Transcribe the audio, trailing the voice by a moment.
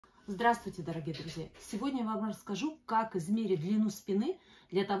Здравствуйте, дорогие друзья! Сегодня я вам расскажу, как измерить длину спины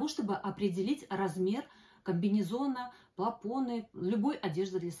для того, чтобы определить размер комбинезона, плапоны, любой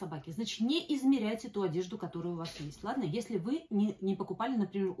одежды для собаки. Значит, не измеряйте ту одежду, которая у вас есть. Ладно, если вы не покупали,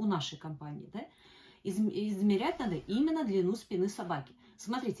 например, у нашей компании, да? Измерять надо именно длину спины собаки.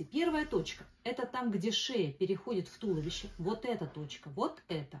 Смотрите, первая точка – это там, где шея переходит в туловище. Вот эта точка, вот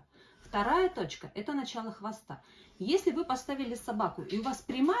это. Вторая точка – это начало хвоста. Если вы поставили собаку и у вас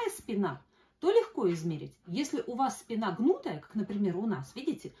прямая спина, то легко измерить. Если у вас спина гнутая, как, например, у нас,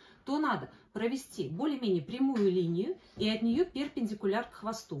 видите, то надо провести более-менее прямую линию и от нее перпендикуляр к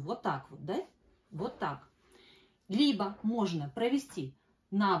хвосту. Вот так вот, да? Вот так. Либо можно провести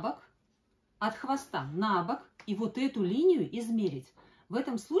на бок, от хвоста на бок, и вот эту линию измерить. В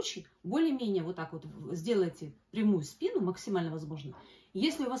этом случае более-менее вот так вот сделайте прямую спину, максимально возможно.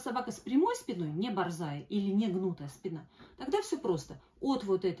 Если у вас собака с прямой спиной, не борзая или не гнутая спина, тогда все просто. От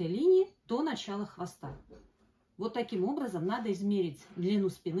вот этой линии до начала хвоста. Вот таким образом надо измерить длину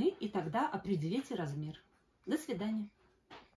спины, и тогда определите размер. До свидания.